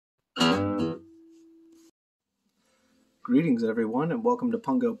Greetings everyone and welcome to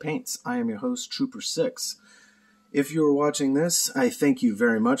Pungo Paints. I am your host Trooper6. If you are watching this, I thank you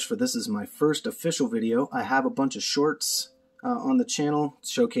very much for this is my first official video. I have a bunch of shorts on the channel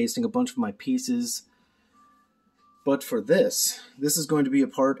showcasing a bunch of my pieces. But for this is going to be a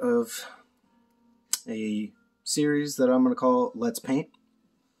part of a series that I'm going to call Let's Paint.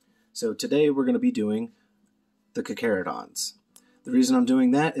 So today we're going to be doing the Carcharodons. The reason I'm doing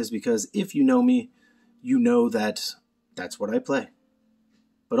that is because if you know me, you know that that's what I play.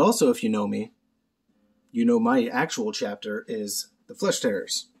 But also if you know me, you know my actual chapter is the Flesh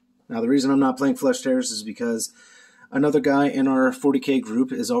Tearers. Now the reason I'm not playing Flesh Tearers is because another guy in our 40k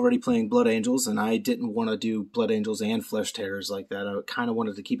group is already playing Blood Angels, and I didn't want to do Blood Angels and Flesh Tearers like that. I kind of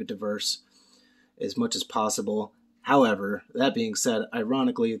wanted to keep it diverse as much as possible. However, that being said,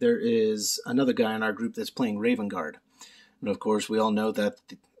 ironically, there is another guy in our group that's playing Raven Guard. And of course, we all know that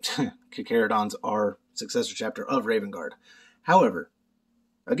the Carcharodons are successor chapter of Raven Guard. However,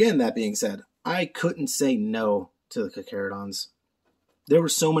 again, that being said, I couldn't say no to the Carcharodons. There were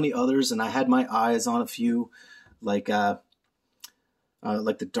so many others, and I had my eyes on a few, like the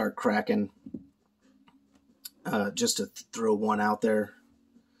Dark Kraken, just to throw one out there.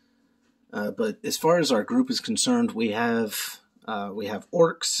 But as far as our group is concerned, we have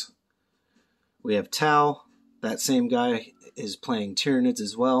Orcs, we have Tau. That same guy is playing Tyranids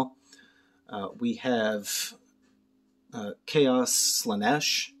as well. We have Chaos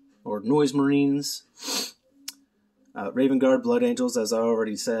Slanesh, or Noise Marines. Raven Guard, Blood Angels, as I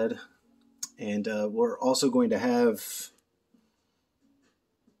already said. And we're also going to have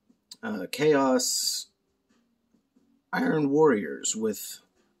Chaos Iron Warriors with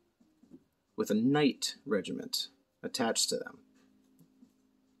a Knight regiment attached to them.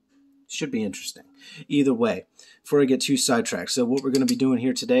 Should be interesting. Either way, before I get too sidetracked, so what we're going to be doing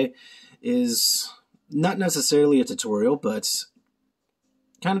here today is not necessarily a tutorial, but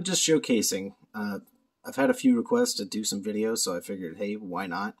kind of just showcasing. I've had a few requests to do some videos, so I figured, hey, why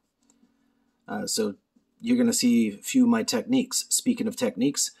not? So you're going to see a few of my techniques. Speaking of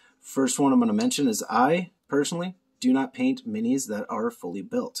techniques, first one I'm going to mention is I, personally, do not paint minis that are fully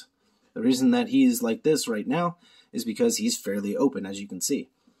built. The reason that he's like this right now is because he's fairly open, as you can see.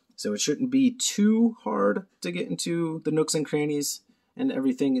 So it shouldn't be too hard to get into the nooks and crannies and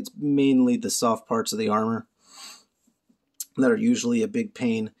everything. It's mainly the soft parts of the armor that are usually a big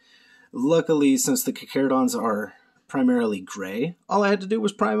pain. Luckily, since the Carcharodons are primarily gray, all I had to do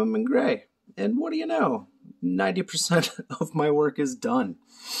was prime them in gray. And what do you know? 90% of my work is done.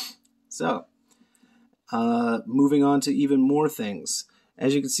 So, moving on to even more things.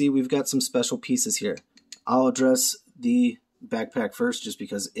 As you can see, we've got some special pieces here. I'll address the backpack first just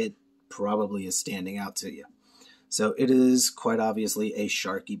because it probably is standing out to you. So it is quite obviously a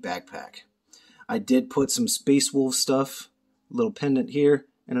Sharky backpack. I did put some Space Wolf stuff, a little pendant here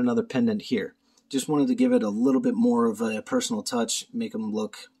and another pendant here. Just wanted to give it a little bit more of a personal touch, make them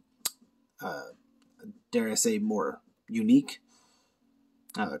look, dare I say, more unique,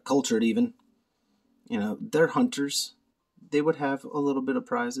 cultured even. You know, they're hunters. They would have a little bit of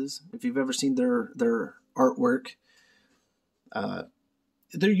prizes. If you've ever seen their artwork,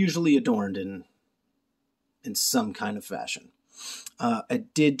 they're usually adorned in some kind of fashion. I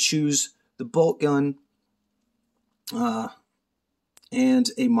did choose the bolt gun and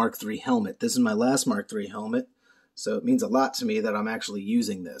a Mark III helmet. This is my last Mark III helmet, so it means a lot to me that I'm actually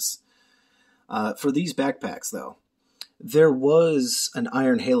using this. For these backpacks, though, there was an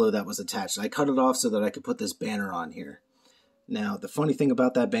iron halo that was attached. I cut it off so that I could put this banner on here. Now, the funny thing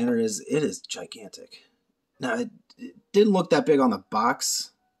about that banner is it is gigantic. Now, it didn't look that big on the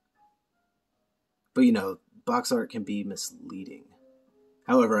box, but you know, box art can be misleading.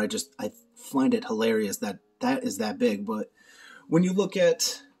 However, I find it hilarious that that is that big. But when you look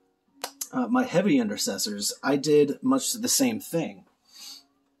at my heavy intercessors, I did much the same thing.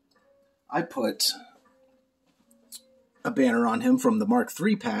 I put a banner on him from the Mark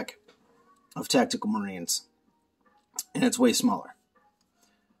III pack of Tactical Marines, and it's way smaller.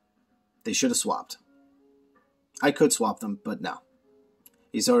 They should have swapped. I could swap them, but no.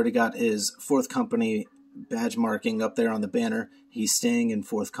 He's already got his 4th Company badge marking up there on the banner. He's staying in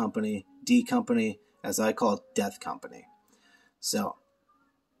 4th Company, D Company, as I call it, Death Company. So,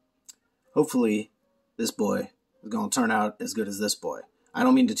 hopefully, this boy is going to turn out as good as this boy. I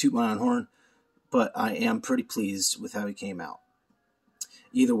don't mean to toot my own horn, but I am pretty pleased with how he came out.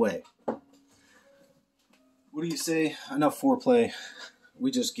 Either way, what do you say? Enough foreplay. We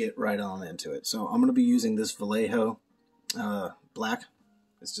just get right on into it. So I'm going to be using this Vallejo black.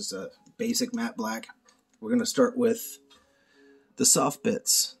 It's just a basic matte black. We're going to start with the soft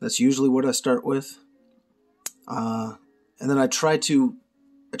bits. That's usually what I start with. And then I try to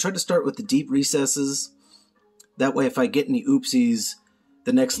start with the deep recesses. That way, if I get any oopsies,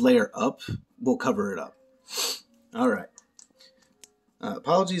 the next layer up will cover it up. All right.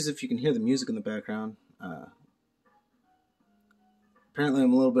 Apologies if you can hear the music in the background. Apparently,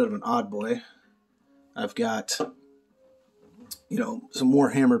 I'm a little bit of an odd boy. I've got, you know, some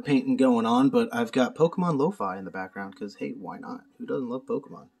Warhammer painting going on, but I've got Pokemon Lo-Fi in the background because, hey, why not? Who doesn't love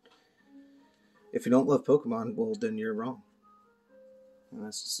Pokemon? If you don't love Pokemon, well, then you're wrong. And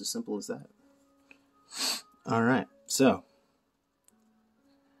that's just as simple as that. All right, so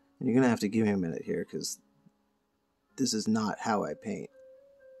you're going to have to give me a minute here because this is not how I paint.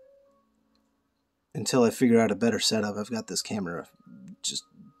 Until I figure out a better setup, I've got this camera just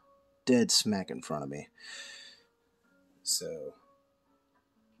dead smack in front of me. So,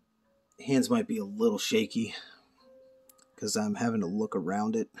 hands might be a little shaky because I'm having to look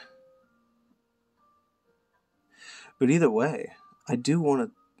around it. But either way, I do want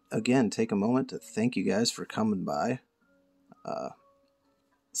to, again, take a moment to thank you guys for coming by.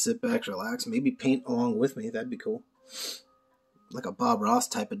 Sit back, relax, maybe paint along with me. That'd be cool. Like a Bob Ross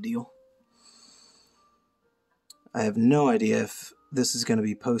type of deal. I have no idea if this is going to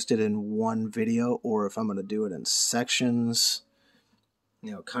be posted in one video or if I'm going to do it in sections.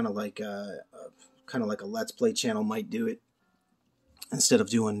 You know, kind of like a Let's Play channel might do it. Instead of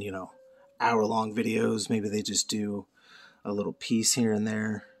doing, you know, hour-long videos, maybe they just do a little piece here and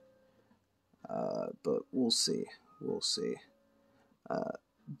there. But we'll see. We'll see.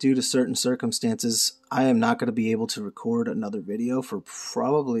 Due to certain circumstances, I am not going to be able to record another video for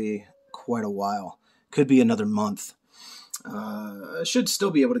probably quite a while. Could be another month. I should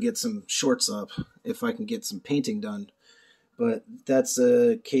still be able to get some shorts up if I can get some painting done. But that's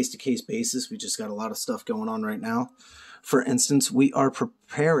a case-to-case basis. We just got a lot of stuff going on right now. For instance, we are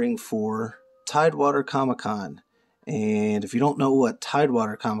preparing for Tidewater Comic-Con. And if you don't know what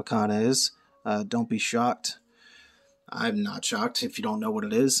Tidewater Comic-Con is, don't be shocked. I'm not shocked if you don't know what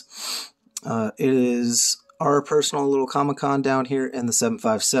it is. It is our personal little Comic-Con down here in the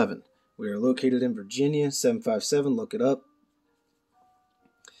 757. We are located in Virginia, 757, look it up.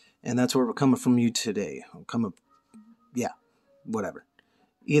 And that's where we're coming from you today. Yeah, whatever.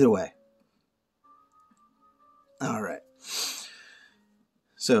 Either way. All right.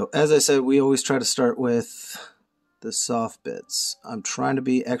 So, as I said, we always try to start with the soft bits. I'm trying to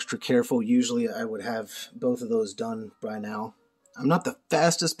be extra careful. Usually I would have both of those done by now. I'm not the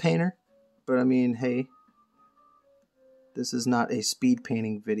fastest painter, but I mean, hey, this is not a speed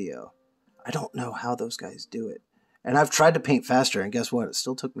painting video. I don't know how those guys do it. And I've tried to paint faster, and guess what? It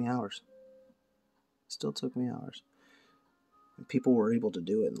still took me hours. Still took me hours. And people were able to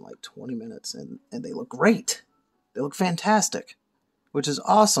do it in like 20 minutes, and they look great. They look fantastic, which is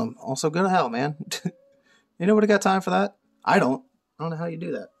awesome. Also, go to hell, man. You nobody got time for that? I don't. I don't know how you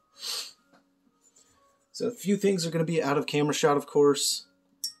do that. So a few things are going to be out of camera shot, of course.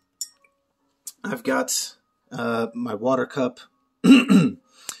 I've got my water cup.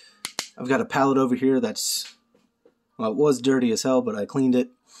 I've got a palette over here that's, well, it was dirty as hell, but I cleaned it.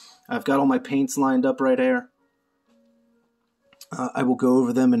 I've got all my paints lined up right there. I will go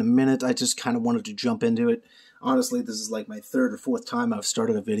over them in a minute. I just kind of wanted to jump into it. Honestly, this is like my third or fourth time I've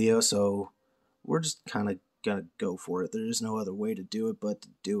started a video, so we're just kind of going to go for it. There is no other way to do it but to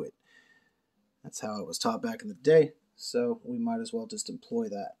do it. That's how I was taught back in the day, so we might as well just employ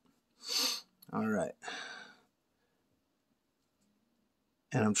that. All right.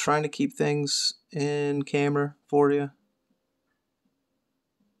 And I'm trying to keep things in camera for you.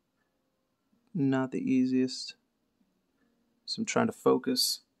 Not the easiest. So I'm trying to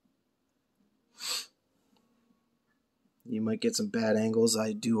focus. You might get some bad angles.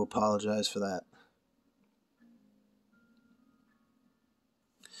 I do apologize for that.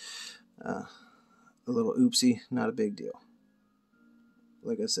 A little oopsie, not a big deal.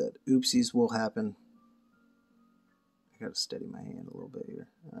 Like I said, oopsies will happen. I gotta steady my hand a little bit here.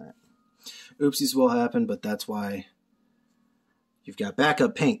 Alright. Oopsies will happen, but that's why you've got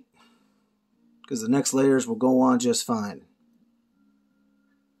backup paint. Because the next layers will go on just fine.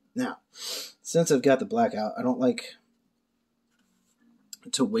 Now, since I've got the black out, I don't like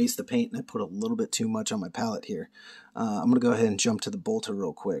to waste the paint, and I put a little bit too much on my palette here. I'm going to go ahead and jump to the bolter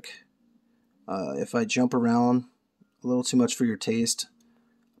real quick. If I jump around a little too much for your taste,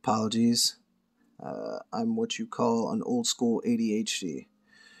 apologies. I'm what you call an old school ADHD.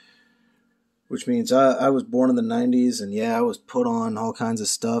 Which means I was born in the 90s, and yeah, I was put on all kinds of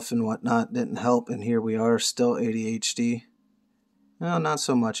stuff and whatnot. Didn't help, and here we are, still ADHD. No, not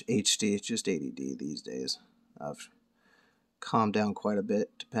so much HD, it's just ADD these days. I've calmed down quite a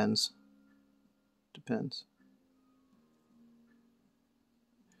bit. Depends.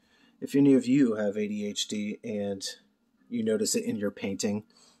 if any of you have ADHD and you notice it in your painting,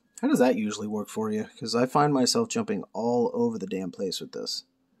 how does that usually work for you? Because I find myself jumping all over the damn place with this.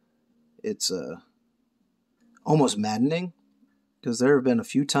 It's almost maddening, because there have been a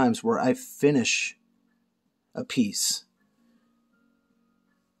few times where I finish a piece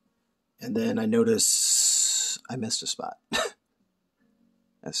and then I notice I missed a spot.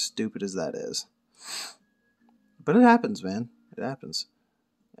 As stupid as that is. But it happens, man. It happens.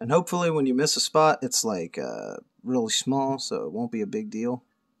 And hopefully when you miss a spot, it's like really small, so it won't be a big deal.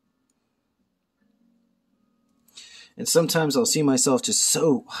 And sometimes I'll see myself just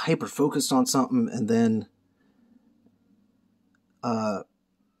so hyper-focused on something, and then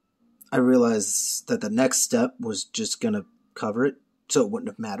I realize that the next step was just going to cover it, so it wouldn't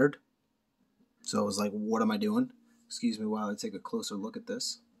have mattered. So I was like, what am I doing? Excuse me while I take a closer look at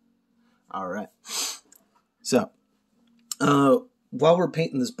this. All right. So, while we're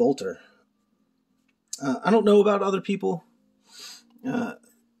painting this bolter, I don't know about other people. I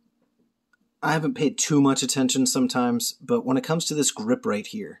haven't paid too much attention sometimes, but when it comes to this grip right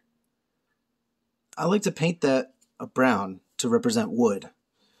here, I like to paint that a brown to represent wood.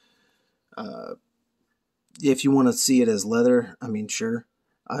 If you want to see it as leather, I mean, sure.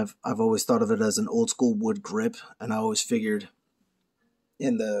 I've always thought of it as an old school wood grip, and I always figured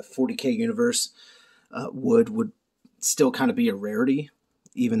in the 40K universe, wood would still kind of be a rarity,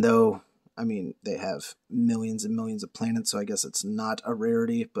 even though, I mean, they have millions and millions of planets, so I guess it's not a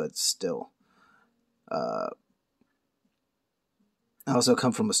rarity, but still. I also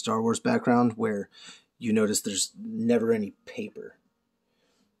come from a Star Wars background where you notice there's never any paper.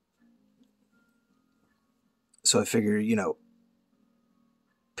 So I figure, you know,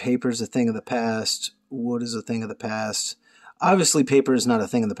 paper's a thing of the past, wood is a thing of the past. Obviously, paper is not a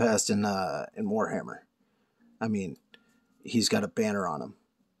thing of the past in Warhammer. I mean, he's got a banner on him.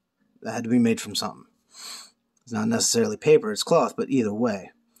 That had to be made from something. It's not necessarily paper, it's cloth, but either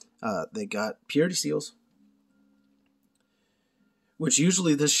way. They got purity seals, which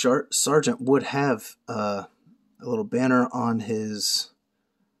usually this sergeant would have a little banner on his,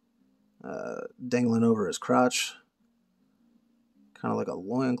 dangling over his crotch. Kind of like a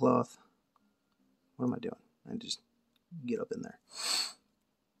loincloth. What am I doing? I just get up in there.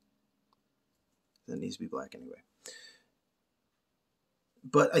 That needs to be black anyway.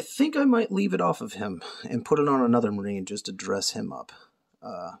 But I think I might leave it off of him and put it on another Marine just to dress him up.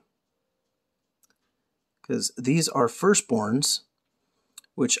 Because these are firstborns,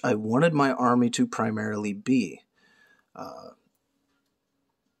 which I wanted my army to primarily be. And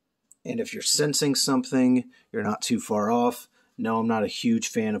if you're sensing something, you're not too far off. No, I'm not a huge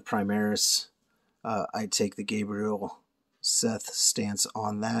fan of Primaris. I take the Gabriel Seth stance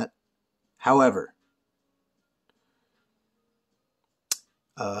on that. However,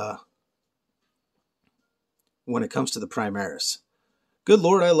 when it comes to the Primaris, good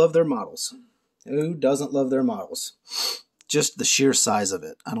Lord, I love their models. Who doesn't love their models? Just the sheer size of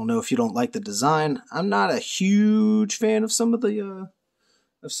it. I don't know if you don't like the design. I'm not a huge fan of some of the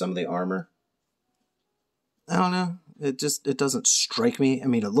armor. I don't know. It doesn't strike me. I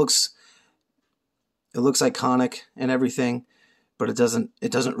mean, it looks iconic and everything, but it doesn't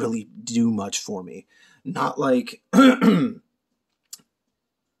really do much for me. Not like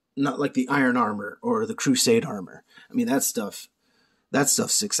not like the Iron Armor or the Crusade Armor. I mean, that stuff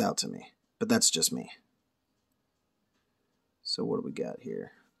sticks out to me, but that's just me. So what do we got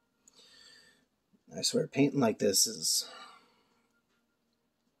here? I swear, painting like this is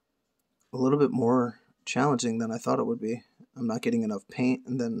a little bit more challenging than I thought it would be. I'm not getting enough paint,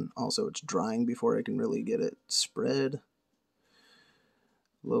 and then also it's drying before I can really get it spread.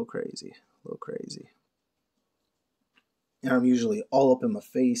 A little crazy. And I'm usually all up in my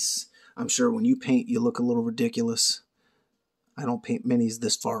face. I'm sure when you paint, you look a little ridiculous. I don't paint minis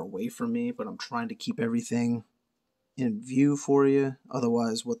this far away from me, but I'm trying to keep everything in view for you.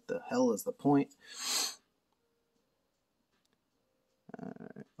 Otherwise, what the hell is the point?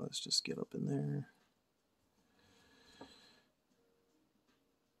 Alright, let's just get up in there.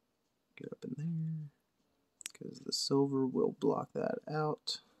 Get up in there. Because the silver will block that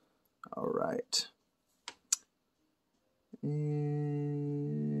out. Alright.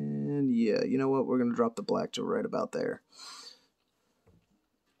 And yeah, you know what? We're going to drop the black to right about there.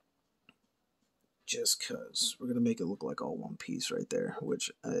 Just because we're going to make it look like all one piece right there,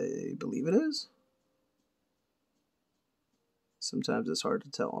 which I believe it is. Sometimes it's hard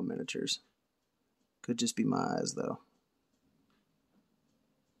to tell on miniatures. Could just be my eyes, though.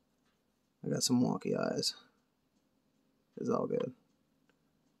 I got some wonky eyes. It's all good.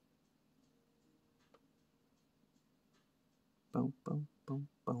 Boom, boom, boom,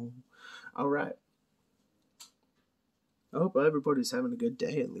 boom. All right. I hope everybody's having a good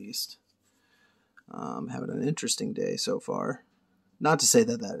day at least. Having an interesting day so far. Not to say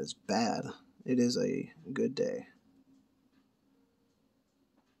that that is bad. It is a good day.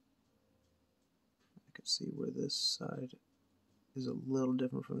 I can see where this side is a little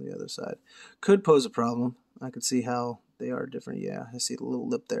different from the other side. Could pose a problem. I could see how they are different. Yeah, I see the little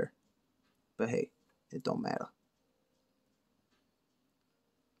lip there. But hey, it don't matter.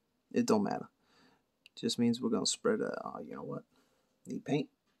 It don't matter. Just means we're going to spread, you know what? Need paint?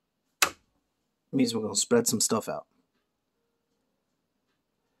 It means we're going to spread some stuff out.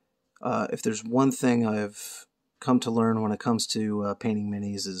 If there's one thing I've come to learn when it comes to painting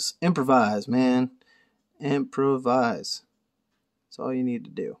minis is improvise, man. Improvise. That's all you need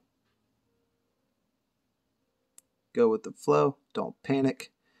to do. Go with the flow. Don't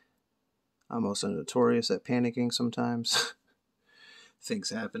panic. I'm also notorious at panicking sometimes.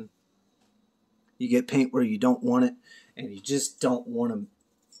 Things happen. You get paint where you don't want it, and you just don't want to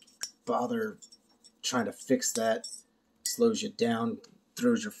bother trying to fix that. Slows you down,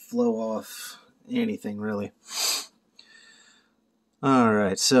 throws your flow off, anything really.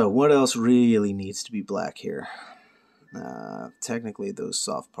 Alright, so what else really needs to be black here? Technically those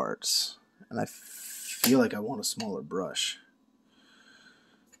soft parts. And I feel like I want a smaller brush.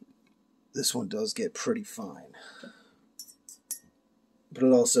 This one does get pretty fine. But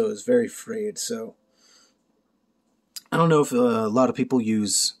it also is very frayed, so I don't know if a lot of people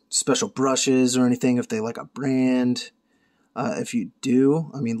use special brushes or anything, if they like a brand. If you do,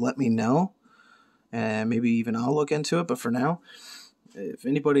 I mean, let me know, and maybe even I'll look into it. But for now, if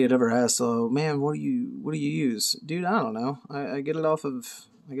anybody had ever asked, "Oh man, what do you use?" Dude, I don't know. I get it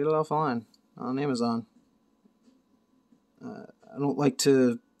offline on Amazon. I don't like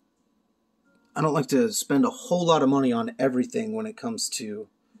to spend a whole lot of money on everything when it comes to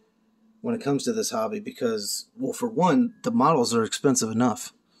this hobby because, well, for one, the models are expensive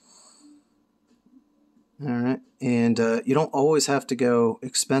enough. All right, and you don't always have to go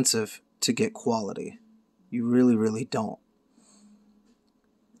expensive to get quality. You really, really don't.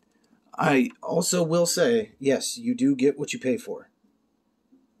 I also will say, yes, you do get what you pay for.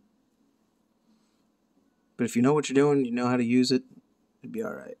 But if you know what you're doing, you know how to use it, it'd be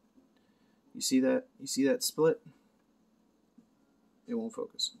all right. You see that? You see that split? It won't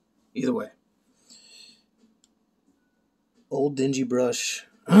focus. Either way. Old dingy brush.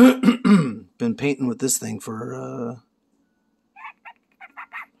 Been painting with this thing for, I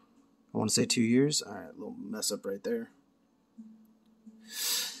want to say 2 years. All right, little mess up right there.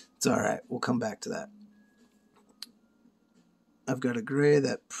 It's all right. We'll come back to that. I've got a gray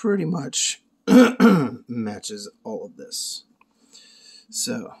that pretty much matches all of this.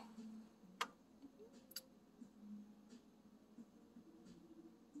 So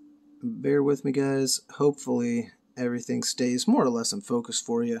bear with me, guys. Hopefully everything stays more or less in focus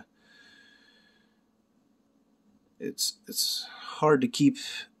for you. It's hard to keep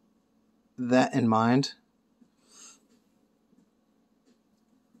that in mind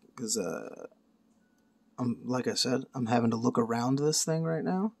because like I said, I'm having to look around this thing right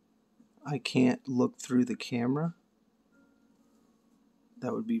now. I can't look through the camera.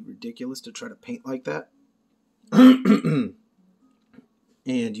 That would be ridiculous to try to paint like that. And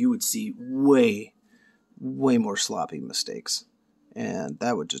you would see way more sloppy mistakes. And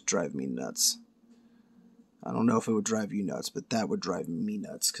that would just drive me nuts. I don't know if it would drive you nuts, but that would drive me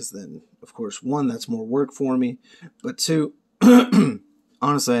nuts. Because then, of course, one, that's more work for me. But two,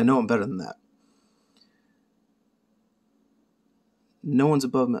 honestly, I know I'm better than that. No one's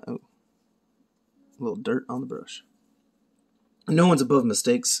above me. Oh, a little dirt on the brush. No one's above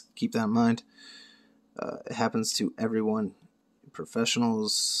mistakes. Keep that in mind. It happens to everyone.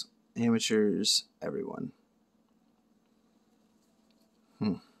 Professionals, amateurs, everyone.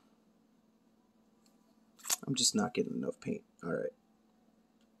 I'm just not getting enough paint. Alright.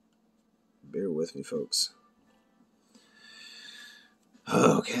 Bear with me, folks.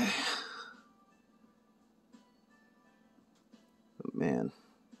 Okay. Oh, man.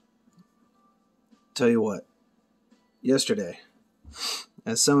 Tell you what. Yesterday,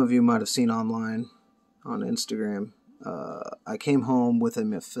 as some of you might have seen online on Instagram, I came home with a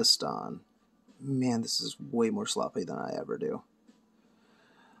Mephiston. Man, this is way more sloppy than I ever do.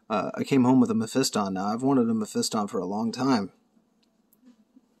 I came home with a Mephiston. Now, I've wanted a Mephiston for a long time.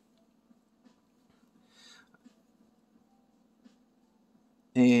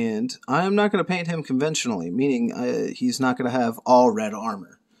 And I am not going to paint him conventionally, meaning he's not going to have all red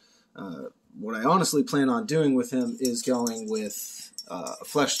armor. What I honestly plan on doing with him is going with a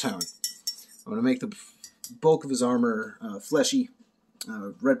flesh tone. I'm going to make the bulk of his armor fleshy,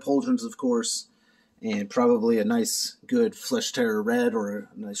 red pauldrons, of course, and probably a nice, good Flesh Terror red or a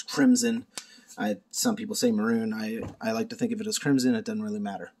nice crimson. Some people say maroon. I like to think of it as crimson. It doesn't really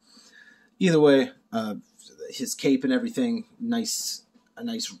matter. Either way, his cape and everything, a nice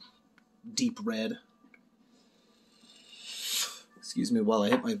deep red. Excuse me while I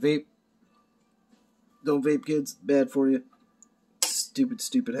hit my vape. Don't vape, kids. Bad for you.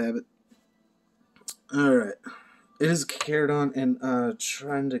 Stupid habit. Alright. It is a Carcharodon, and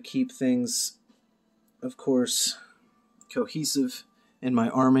trying to keep things, of course, cohesive in my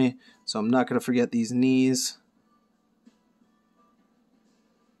army. So I'm not going to forget these knees.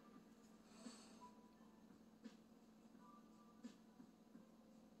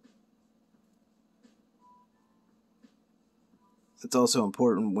 It's also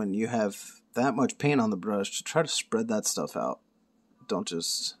important when you have that much paint on the brush to try to spread that stuff out. Don't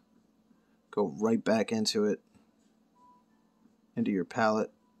just go right back into it, into your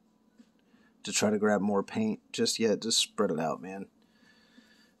palette, to try to grab more paint just yet. Just spread it out, man.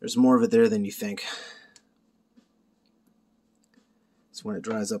 There's more of it there than you think. So when it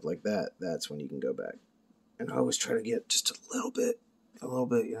dries up like that, that's when you can go back. And I always try to get just a little bit,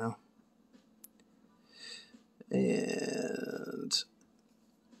 you know. And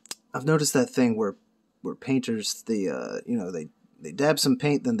I've noticed that thing where painters, they dab some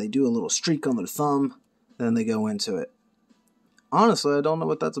paint, then they do a little streak on their thumb, then they go into it. Honestly, I don't know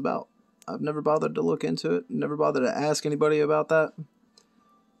what that's about. I've never bothered to look into it, never bothered to ask anybody about that.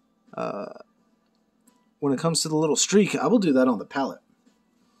 When it comes to the little streak, I will do that on the palette.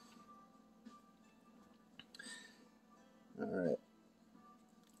 Alright.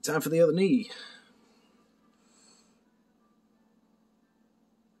 Time for the other knee.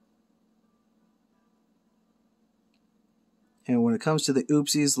 And when it comes to the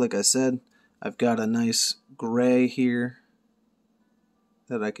oopsies, like I said, I've got a nice gray here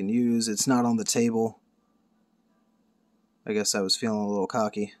that I can use. It's not on the table. I guess I was feeling a little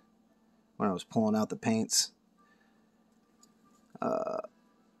cocky when I was pulling out the paints. And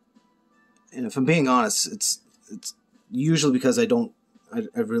if I'm being honest, it's usually because I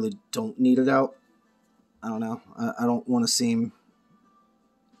really don't need it out. I don't know. I don't want to seem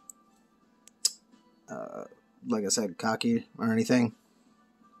like I said, cocky or anything.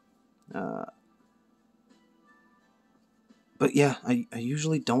 But yeah, I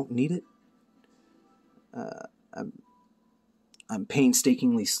usually don't need it. I'm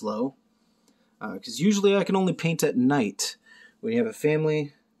painstakingly slow. Because usually I can only paint at night. When you have a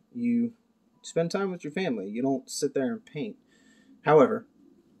family, you spend time with your family. You don't sit there and paint. However,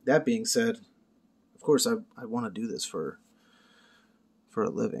 that being said, of course I want to do this for a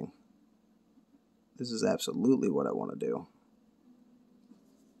living. This is absolutely what I want to do.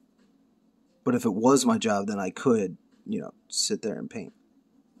 But if it was my job, then I could, sit there and paint.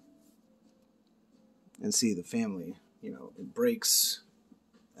 And see the family, in breaks,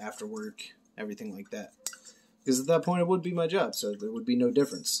 after work, everything like that. Because at that point it would be my job, so there would be no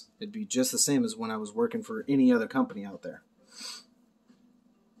difference. It'd be just the same as when I was working for any other company out there.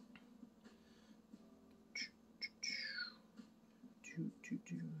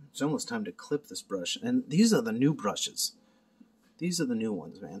 It's almost time to clip this brush. And these are the new brushes. These are the new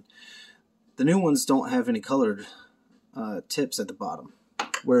ones, man. The new ones don't have any colored tips at the bottom.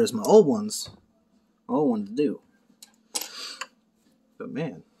 Whereas my old ones do. But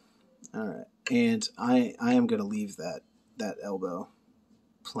man, alright. And I am going to leave that elbow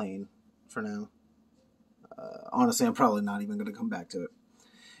plain for now. Honestly, I'm probably not even going to come back to it.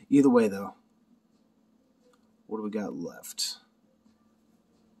 Either way, though, what do we got left?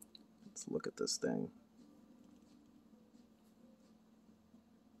 Let's look at this thing.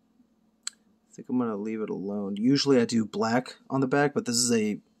 I think I'm going to leave it alone. Usually I do black on the back, but this is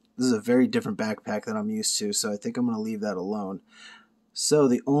a very different backpack that I'm used to, so I think I'm going to leave that alone. So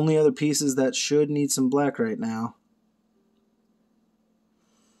the only other pieces that should need some black right now,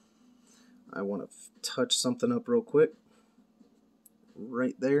 I want to touch something up real quick.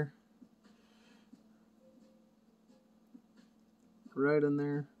 Right there. Right in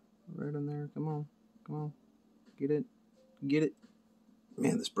there. Right in there. Come on. Come on. Get it. Get it.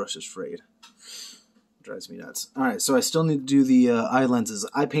 Man, this brush is frayed. Drives me nuts. Alright, so I still need to do the eye lenses.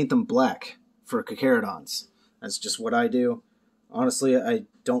 I paint them black for Carcharodons. That's just what I do. Honestly, I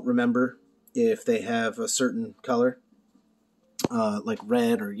don't remember if they have a certain color. Like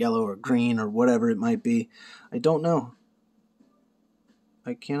red or yellow or green or whatever it might be. I don't know.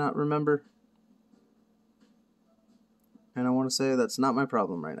 I cannot remember. And I want to say that's not my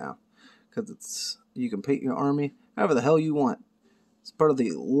problem right now. Because you can paint your army however the hell you want. It's part of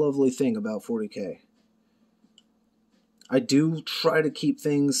the lovely thing about 40K. I do try to keep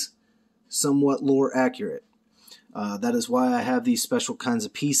things somewhat lore accurate. That is why I have these special kinds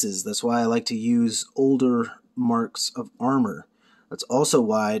of pieces. That's why I like to use older marks of armor. That's also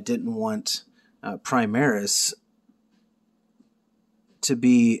why I didn't want Primaris to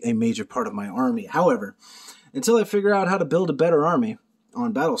be a major part of my army. However, until I figure out how to build a better army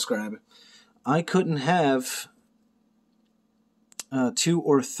on Battlescribe, I couldn't have 2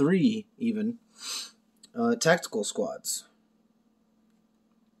 or 3 even tactical squads.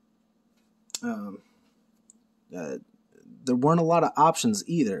 There weren't a lot of options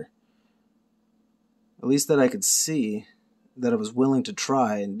either, at least that I could see, that I was willing to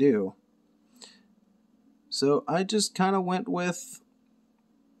try and do. So I just kind of went with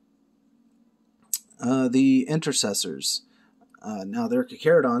the intercessors. Now they're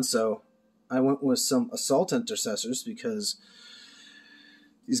Carcharodons, so I went with some assault intercessors because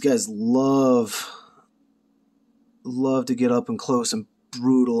these guys love to get up and close and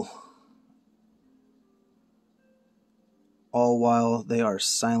brutal, all while they are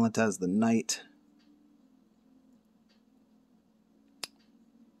silent as the night.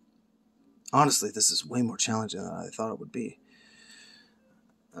 Honestly, this is way more challenging than I thought it would be.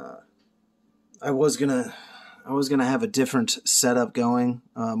 I was gonna have a different setup going,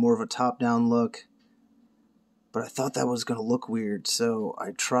 more of a top-down look, but I thought that was gonna look weird, so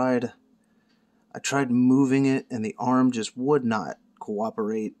I tried moving it, and the arm just would not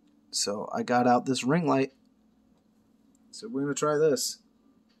cooperate. So I got out this ring light. So we're gonna try this,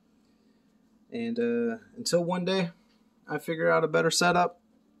 and until one day I figure out a better setup,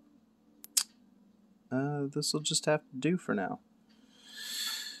 this will just have to do for now.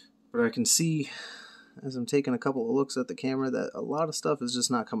 But I can see, as I'm taking a couple of looks at the camera, that a lot of stuff is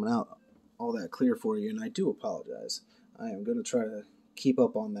just not coming out all that clear for you, and I do apologize. I am going to try to keep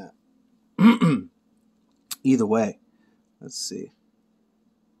up on that. Either way, let's see.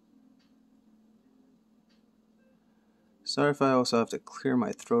 Sorry if I also have to clear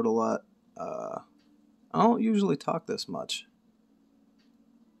my throat a lot. I don't usually talk this much.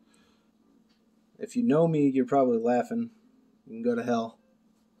 If you know me, you're probably laughing. You can go to hell.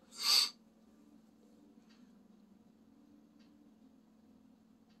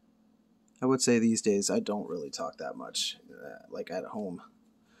 I would say these days I don't really talk that much, like at home.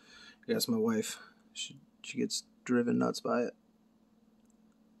 I guess my wife, she gets driven nuts by it.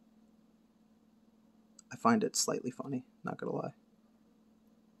 I find it slightly funny, not gonna lie.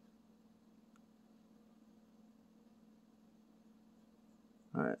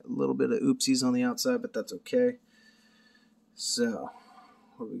 Alright, a little bit of oopsies on the outside, but that's okay. So,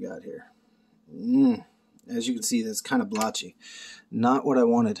 what do we got here? As you can see, that's kind of blotchy. Not what I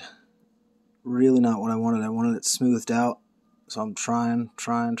wanted. Really not what I wanted. I wanted it smoothed out. So I'm trying.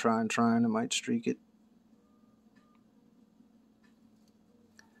 I might streak it.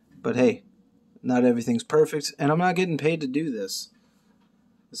 But hey, not everything's perfect, and I'm not getting paid to do this.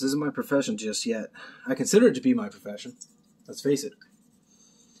 This isn't my profession just yet. I consider it to be my profession. Let's face it.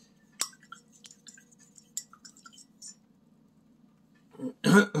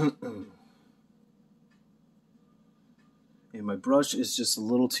 And my brush is just a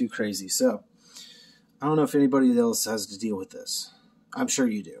little too crazy. So, I don't know if anybody else has to deal with this. I'm sure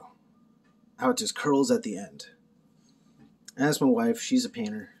you do. How it just curls at the end. Ask my wife, she's a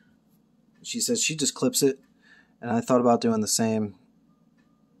painter. She says she just clips it, and I thought about doing the same.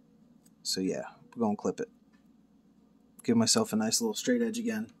 So yeah, we're going to clip it. Give myself a nice little straight edge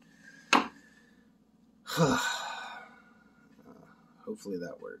again. Hopefully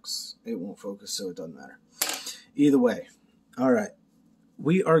that works. It won't focus, so it doesn't matter. Either way. Alright.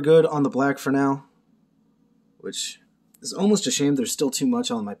 We are good on the black for now, which is almost a shame. There's still too much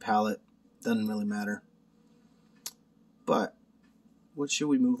on my palette. Doesn't really matter. But what should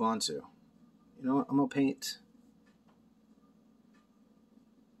we move on to? You know what? I'm going to paint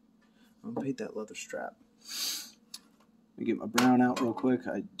that leather strap. Let me get my brown out real quick.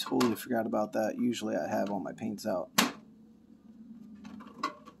 I totally forgot about that. Usually I have all my paints out.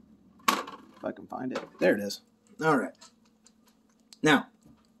 If I can find it. There it is. Alright. Now,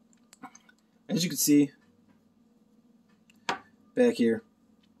 as you can see, back here,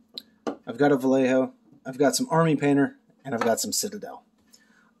 I've got a Vallejo, I've got some Army Painter, and I've got some Citadel.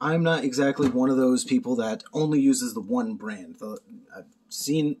 I'm not exactly one of those people that only uses the one brand. I've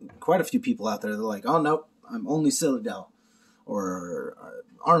seen quite a few people out there that are like, oh, nope, I'm only Citadel, or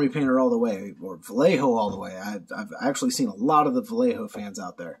Army Painter all the way, or Vallejo all the way. I've actually seen a lot of the Vallejo fans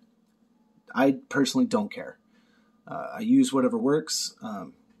out there. I personally don't care. I use whatever works.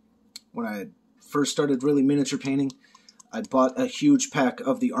 When I first started really miniature painting, I bought a huge pack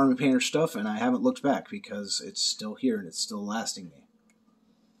of the Army Painter stuff, and I haven't looked back because it's still here and it's still lasting me.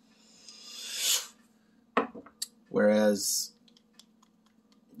 Whereas,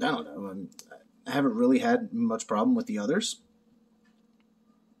 I don't know, I haven't really had much problem with the others,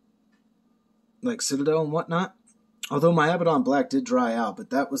 like Citadel and whatnot. Although my Abaddon Black did dry out, but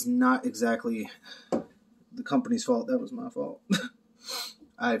that was not exactly the company's fault. That was my fault.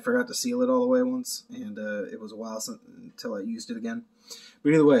 I forgot to seal it all the way once, and it was a while until I used it again.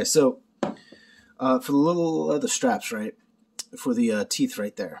 But either way, so for the little leather straps, right, for the teeth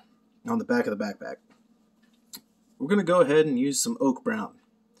right there on the back of the backpack, we're going to go ahead and use some oak brown.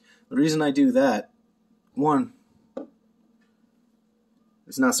 The reason I do that, one,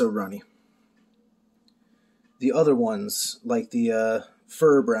 it's not so runny. The other ones, like the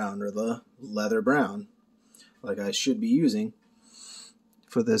fur brown or the leather brown, like I should be using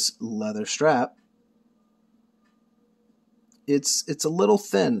for this leather strap, it's a little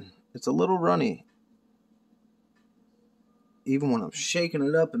thin. It's a little runny. Even when I'm shaking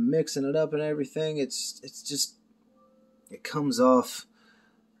it up and mixing it up and everything, it's just, it comes off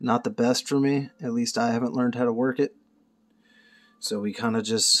not the best for me. At least I haven't learned how to work it. So we kind of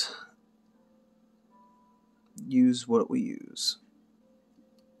just use what we use.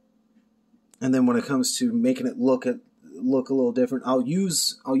 And then when it comes to making it look a little different, I'll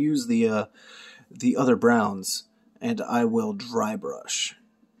use the other browns, and I will dry brush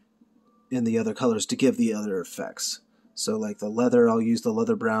in the other colors to give the other effects. So like the leather, I'll use the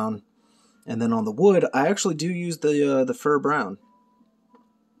leather brown, and then on the wood, I actually do use the fur brown,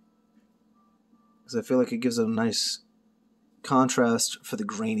 because I feel like it gives a nice contrast for the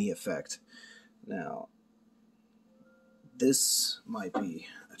grainy effect. Now, this might be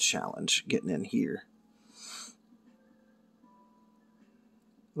a challenge getting in here.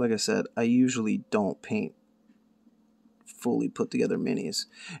 Like I said, I usually don't paint fully put together minis,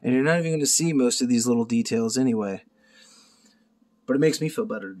 and you're not even going to see most of these little details anyway. But it makes me feel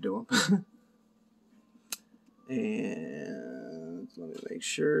better to do them. And let me make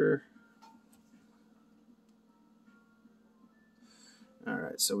sure.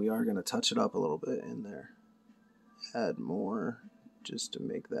 Alright, so we are going to touch it up a little bit in there. Add more just to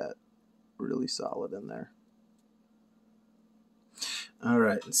make that really solid in there.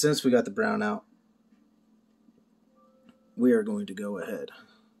 Alright, and since we got the brown out, we are going to go ahead.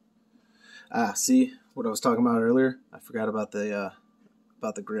 See what I was talking about earlier? I forgot about the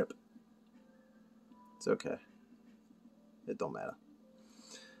grip. It's okay. It don't matter.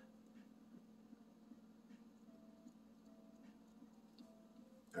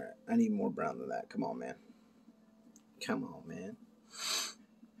 Alright, I need more brown than that. Come on, man. Come on, man.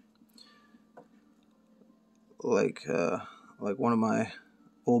 Like one of my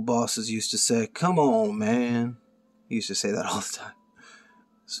old bosses used to say, "Come on, man." He used to say that all the time.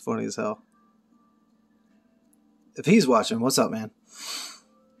 It's funny as hell. If he's watching, what's up, man?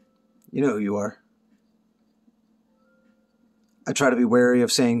 You know who you are. I try to be wary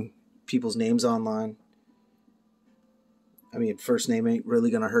of saying people's names online. I mean, first name ain't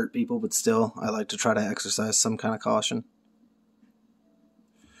really going to hurt people, but still, I like to try to exercise some kind of caution.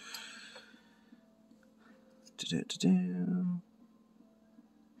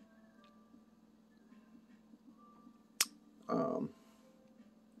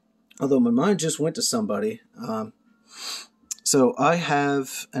 Although my mind just went to somebody. So I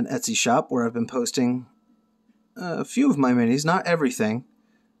have an Etsy shop where I've been posting a few of my minis, not everything.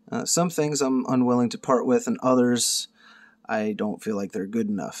 Some things I'm unwilling to part with, and others I don't feel like they're good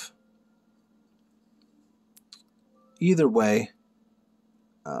enough. Either way,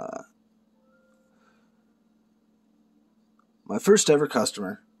 my first ever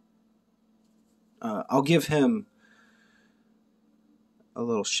customer, I'll give him a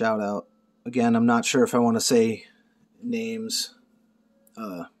little shout out. Again, I'm not sure if I want to say names.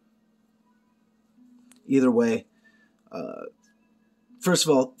 Either way, first of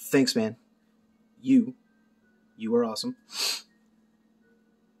all, thanks, man. You are awesome.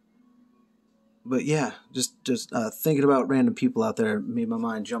 But yeah, just thinking about random people out there made my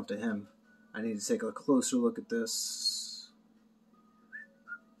mind jump to him. I need to take a closer look at this.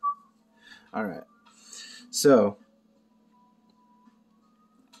 Alright. So,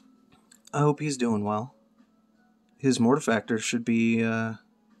 I hope he's doing well. His Mortifactor should be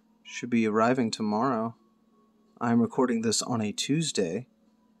arriving tomorrow. I'm recording this on a Tuesday.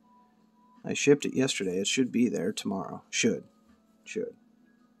 I shipped it yesterday. It should be there tomorrow. Should.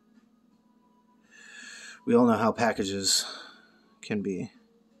 We all know how packages can be.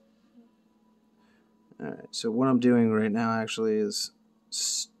 Alright, so what I'm doing right now actually is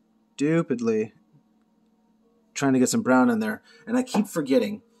stupidly trying to get some brown in there. And I keep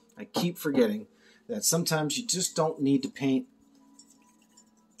forgetting that sometimes you just don't need to paint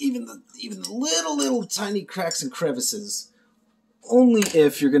even the little tiny cracks and crevices. Only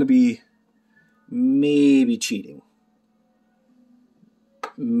if you're going to be maybe cheating.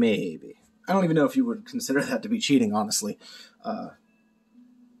 Maybe. I don't even know if you would consider that to be cheating, honestly.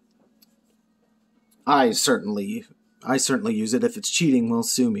 I certainly use it. If it's cheating, well,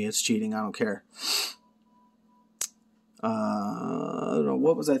 sue me. It's cheating. I don't care. I don't know.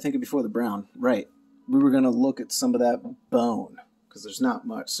 What was I thinking before the brown? Right. We were going to look at some of that bone, because there's not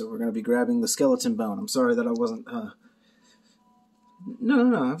much. So we're going to be grabbing the skeleton bone. I'm sorry that I wasn't...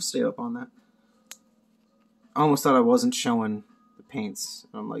 No. I've stayed up on that. I almost thought I wasn't showing the paints.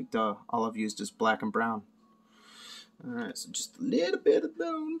 I'm like, duh. All I've used is black and brown. Alright, so just a little bit of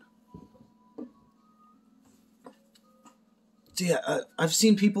bone. So yeah, I've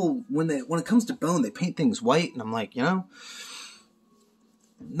seen people, when it comes to bone, they paint things white, and I'm like,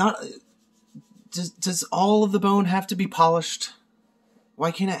 does all of the bone have to be polished?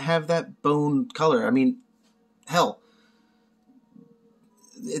 Why can't it have that bone color? I mean, hell,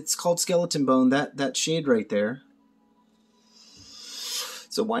 it's called skeleton bone, that shade right there.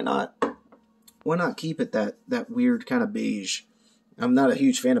 So why not keep it that weird kind of beige? I'm not a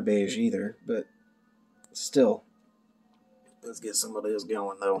huge fan of beige either, but still. Let's get some of this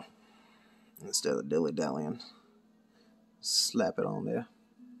going, though. Instead of dilly-dallying. Slap it on there.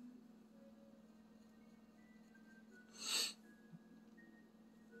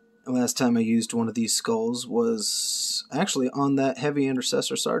 The last time I used one of these skulls was actually on that heavy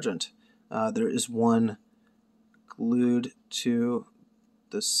intercessor sergeant. There is one glued to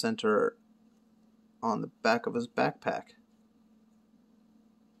the center on the back of his backpack.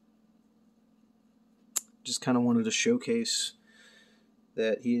 Just kind of wanted to showcase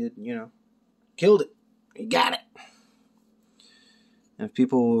that he had, killed it. He got it. And if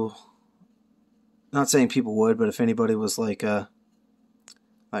people, not saying people would, but if anybody was like,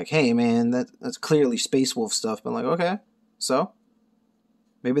 hey man, that's clearly Space Wolf stuff. I'm like, okay, so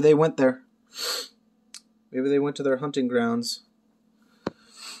maybe they went there. Maybe they went to their hunting grounds.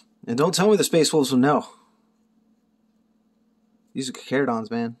 And don't tell me the Space Wolves will know. These are Carcharodons,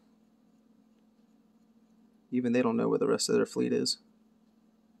 man. Even they don't know where the rest of their fleet is.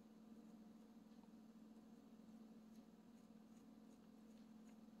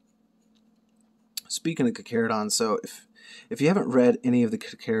 Speaking of Carcharodons, so if you haven't read any of the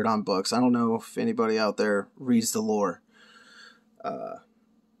Carcharodon books, I don't know if anybody out there reads the lore.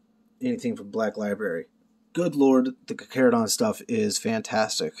 Anything from Black Library. Good Lord, the Carcharodon stuff is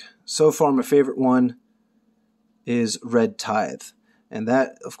fantastic. So far, my favorite one is Red Tithe. And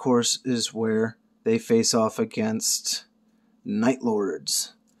that, of course, is where they face off against Night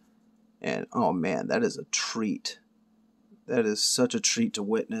Lords. And, oh man, that is a treat. That is such a treat to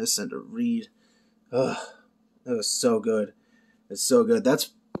witness and to read. Ugh, that was so good. It's so good.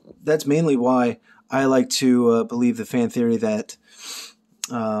 That's mainly why I like to believe the fan theory that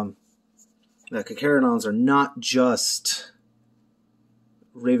the Carcharodons are not just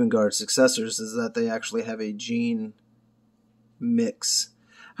Raven Guard successors, is that they actually have a gene mix.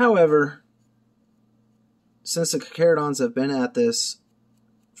 However, since the Carcharodons have been at this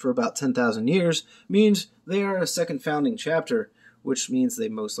for about 10,000 years, means they are a second founding chapter, which means they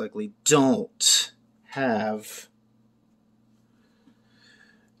most likely don't have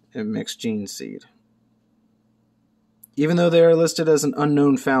a mixed gene seed. Even though they are listed as an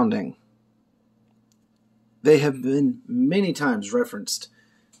unknown founding, they have been many times referenced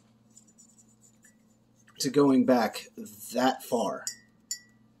to going back that far.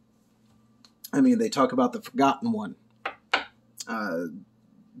 I mean, they talk about the Forgotten One.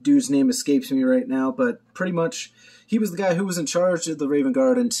 Dude's name escapes me right now, but pretty much he was the guy who was in charge of the Raven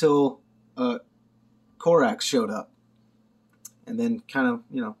Guard until Korax showed up. And then kind of,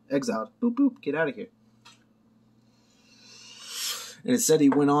 exiled. Boop, boop, get out of here. And it said he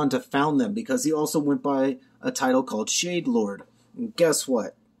went on to found them because he also went by a title called Shade Lord. And guess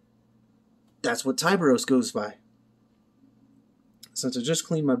what? That's what Tyberos goes by. Since I just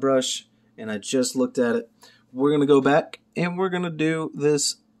cleaned my brush and I just looked at it, we're going to go back and we're going to do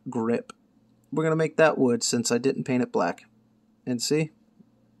this grip. We're going to make that wood since I didn't paint it black. And see?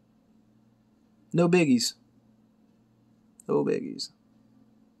 No biggies. No biggies.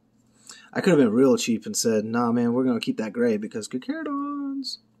 I could have been real cheap and said, nah, man, we're going to keep that gray because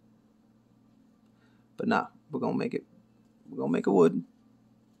Carcharodons. But nah, we're going to make it. We're going to make a wood.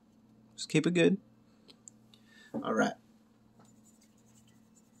 Just keep it good. All right.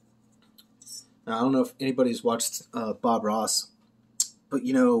 Now, I don't know if anybody's watched Bob Ross, but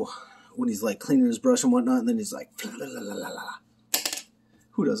when he's like cleaning his brush and whatnot, and then he's like, la, la, la, la, la.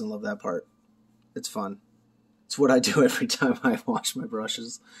 Who doesn't love that part? It's fun. It's what I do every time I wash my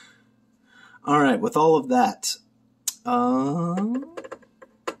brushes. All right, with all of that,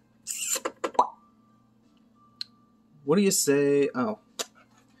 what do you say? Oh,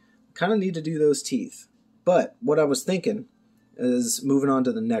 kind of need to do those teeth. But what I was thinking is moving on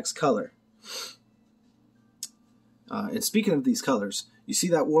to the next color. And speaking of these colors, you see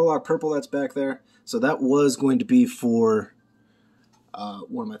that Warlock purple that's back there? So that was going to be for,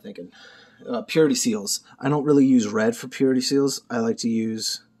 what am I thinking? Purity seals. I don't really use red for purity seals. I like to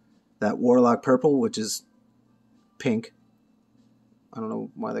use that Warlock purple, which is pink. I don't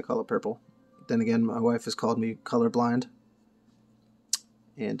know why they call it purple. Then again, my wife has called me colorblind.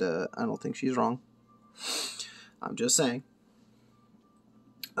 And I don't think she's wrong. I'm just saying.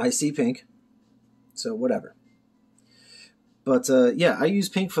 I see pink. So whatever. But yeah, I use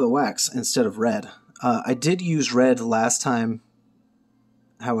pink for the wax instead of red. I did use red last time,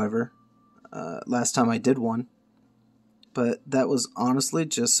 however. Last time I did one. But that was honestly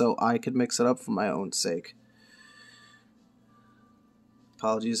just so I could mix it up for my own sake.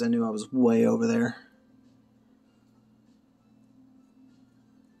 Apologies, I knew I was way over there.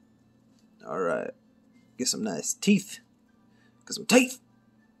 Alright. Get some nice teeth. Get some teeth.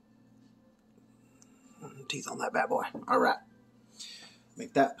 Teeth on that bad boy. Alright.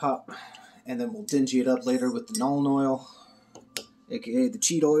 Make that pop. And then we'll dingy it up later with the Nuln oil. AKA the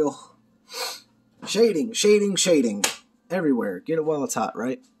cheat oil. Shading, shading, shading. Everywhere. Get it while it's hot,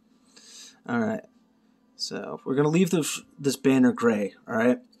 right? Alright. So, we're going to leave this banner gray,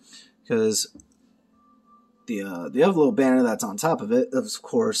 alright? Because the other little banner that's on top of it is, of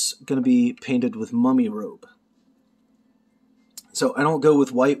course, going to be painted with mummy robe. So, I don't go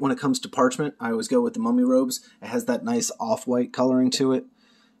with white when it comes to parchment. I always go with the mummy robes. It has that nice off-white coloring to it.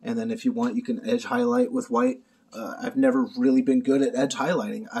 And then if you want, you can edge highlight with white. I've never really been good at edge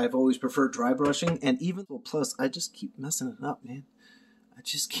highlighting. I've always preferred dry brushing, and even, well, plus, I just keep messing it up, man. I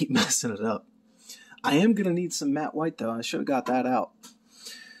just keep messing it up. I am going to need some matte white, though. I should have got that out.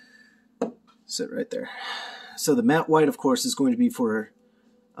 Sit right there. So the matte white, of course, is going to be for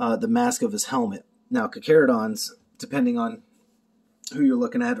the mask of his helmet. Now, Carcharodons, depending on who you're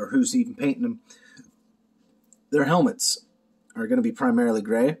looking at or who's even painting them, their helmets are going to be primarily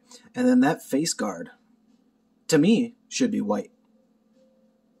gray. And then that face guard, to me, should be white.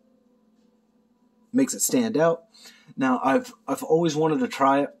 Makes it stand out. Now, I've always wanted to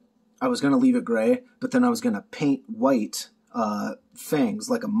try it. I was going to leave it gray, but then I was going to paint white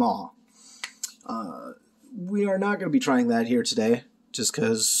fangs like a maw. We are not going to be trying that here today, just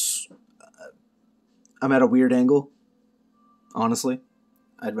because I'm at a weird angle, honestly.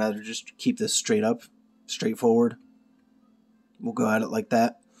 I'd rather just keep this straight up, straightforward. We'll go at it like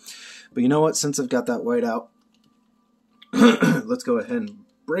that. But you know what? Since I've got that white out, let's go ahead and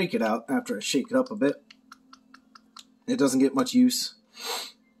break it out after I shake it up a bit. It doesn't get much use.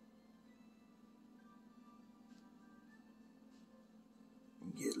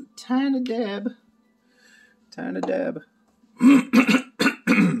 Get a tiny dab. Tiny dab.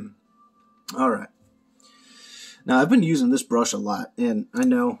 Alright. Now, I've been using this brush a lot, and I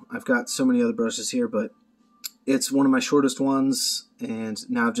know I've got so many other brushes here, but it's one of my shortest ones, and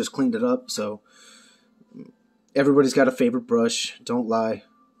now I've just cleaned it up, so everybody's got a favorite brush, don't lie.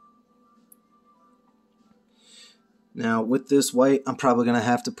 Now, with this white, I'm probably going to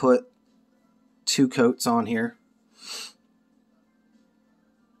have to put 2 coats on here.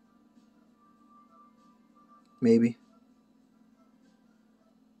 Maybe.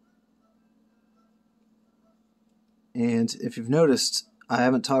 And if you've noticed, I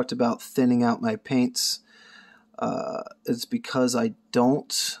haven't talked about thinning out my paints. It's because I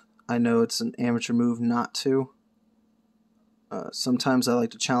don't. I know it's an amateur move not to. Sometimes I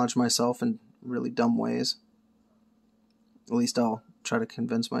like to challenge myself in really dumb ways. At least I'll try to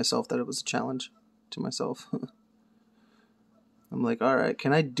convince myself that it was a challenge to myself. I'm like, alright,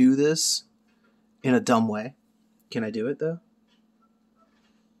 can I do this in a dumb way? Can I do it, though?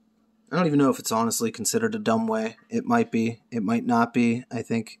 I don't even know if it's honestly considered a dumb way. It might be. It might not be. I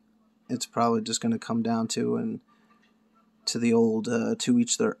think it's probably just going to come down to the old to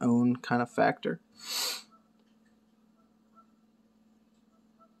each their own kind of factor.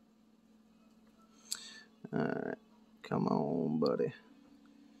 Alright. Come on, buddy.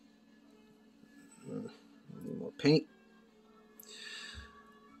 Need more paint.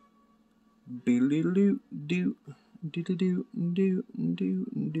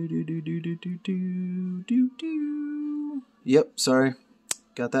 Yep, sorry.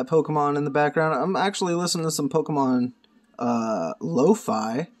 Got that Pokemon in the background. I'm actually listening to some Pokemon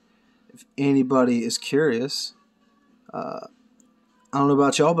lo-fi, if anybody is curious. I don't know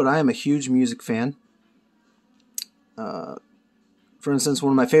about y'all, but I am a huge music fan. For instance,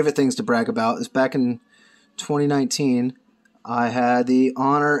 one of my favorite things to brag about is back in 2019, I had the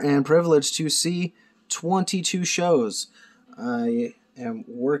honor and privilege to see 22 shows. I am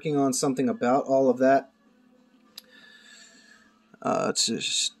working on something about all of that to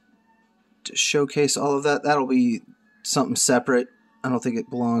showcase all of that. That'll be something separate. I don't think it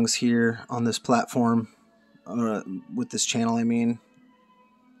belongs here on this platform, with this channel, I mean.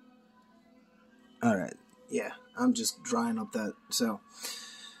 Alright, yeah, I'm just drying up that. So,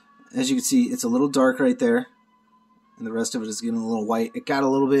 as you can see, it's a little dark right there, and the rest of it is getting a little white. It got a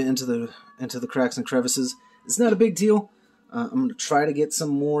little bit into the cracks and crevices. It's not a big deal. I'm going to try to get some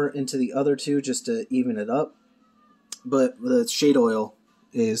more into the other two just to even it up. But the shade oil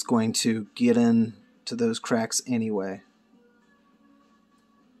is going to get into those cracks anyway.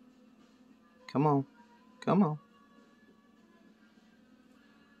 Come on. Come on.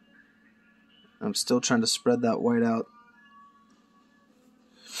 I'm still trying to spread that white out.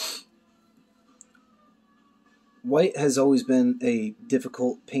 White has always been a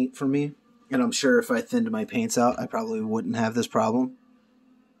difficult paint for me, and I'm sure if I thinned my paints out, I probably wouldn't have this problem.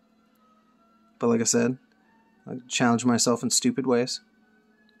 But like I said, I challenge myself in stupid ways.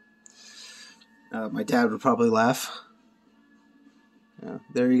 My dad would probably laugh.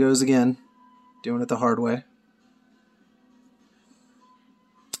 There he goes again, doing it the hard way.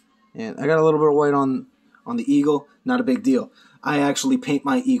 And I got a little bit of white on the eagle. Not a big deal. I actually paint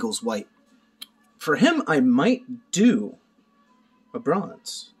my eagles white. For him, I might do a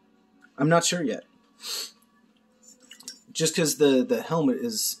bronze. I'm not sure yet. Just because the helmet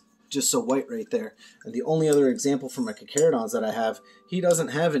is just so white right there. And the only other example for my Carcharodons that I have, he doesn't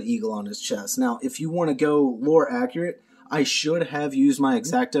have an eagle on his chest. Now, if you want to go lore accurate, I should have used my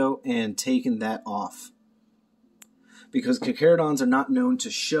X-Acto and taken that off, because Carcharodons are not known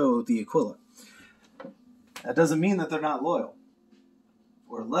to show the Aquila. That doesn't mean that they're not loyal,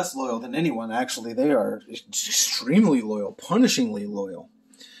 or less loyal than anyone. Actually, they are extremely loyal, punishingly loyal.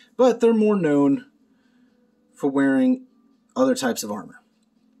 But they're more known for wearing other types of armor.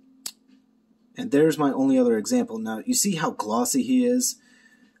 And there's my only other example. Now, you see how glossy he is?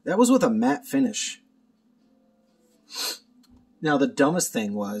 That was with a matte finish. Now, the dumbest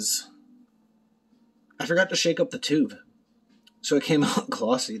thing was, I forgot to shake up the tube, so it came out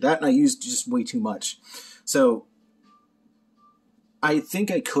glossy. That, and I used just way too much. So I think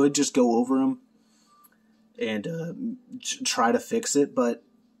I could just go over them and try to fix it, but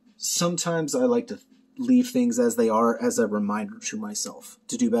sometimes I like to leave things as they are as a reminder to myself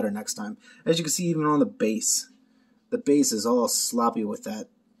to do better next time. As you can see, even on the base is all sloppy with that.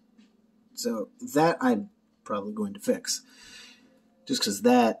 So that I'm probably going to fix, just because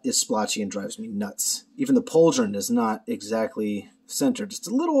that is splotchy and drives me nuts. Even the pauldron is not exactly centered. It's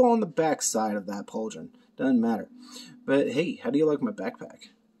a little on the back side of that pauldron. Doesn't matter. But hey, how do you like my backpack?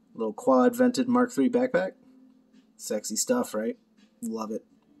 A little quad vented Mark III backpack? Sexy stuff, right? Love it.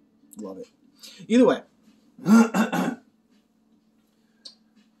 Love it. Either way. We're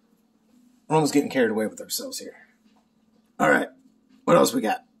almost getting carried away with ourselves here. Alright. What else we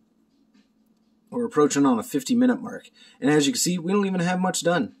got? We're approaching on a 50-minute mark. And as you can see, we don't even have much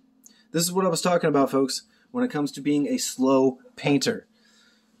done. This is what I was talking about, folks, when it comes to being a slow painter.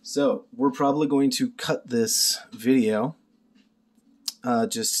 So, we're probably going to cut this video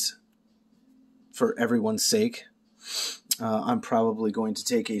just for everyone's sake. I'm probably going to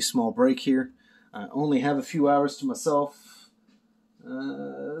take a small break here. I only have a few hours to myself.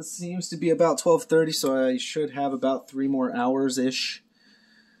 Seems to be about 12:30, so I should have about 3 more hours-ish.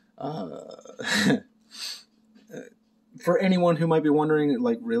 For anyone who might be wondering,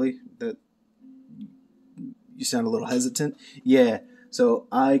 like, really? That you sound a little hesitant? Yeah, so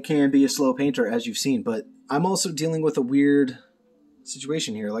I can be a slow painter, as you've seen, but I'm also dealing with a weird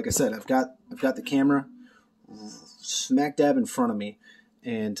situation here. Like I said, I've got the camera smack dab in front of me,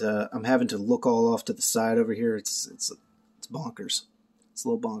 and I'm having to look all off to the side over here. It's bonkers. It's a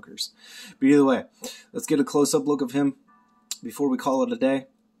little bonkers. But either way, let's get a close-up look of him before we call it a day.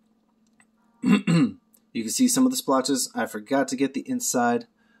 You can see some of the splotches. I forgot to get the inside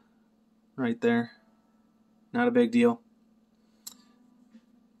right there. Not a big deal.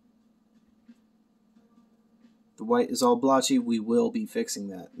 The white is all blotchy. We will be fixing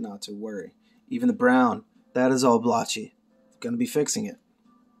that, not to worry. Even the brown, that is all blotchy. Gonna be fixing it,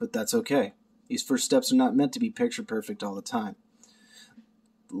 but that's okay. These first steps are not meant to be picture perfect all the time.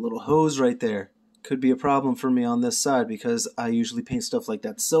 The little hose right there could be a problem for me on this side because I usually paint stuff like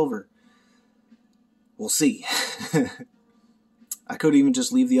that silver. We'll see. I could even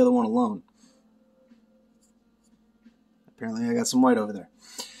just leave the other one alone. Apparently I got some white over there.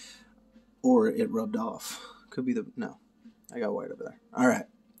 Or it rubbed off. Could be no. I got white over there. Alright.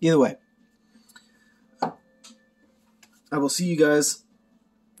 Either way. I will see you guys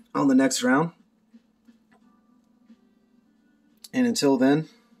on the next round. And until then,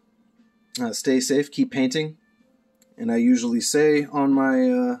 stay safe, keep painting. And I usually say on my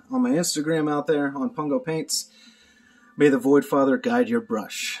Instagram out there, on Pungo Paints, may the Void Father guide your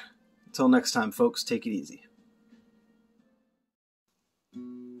brush. Until next time, folks, take it easy.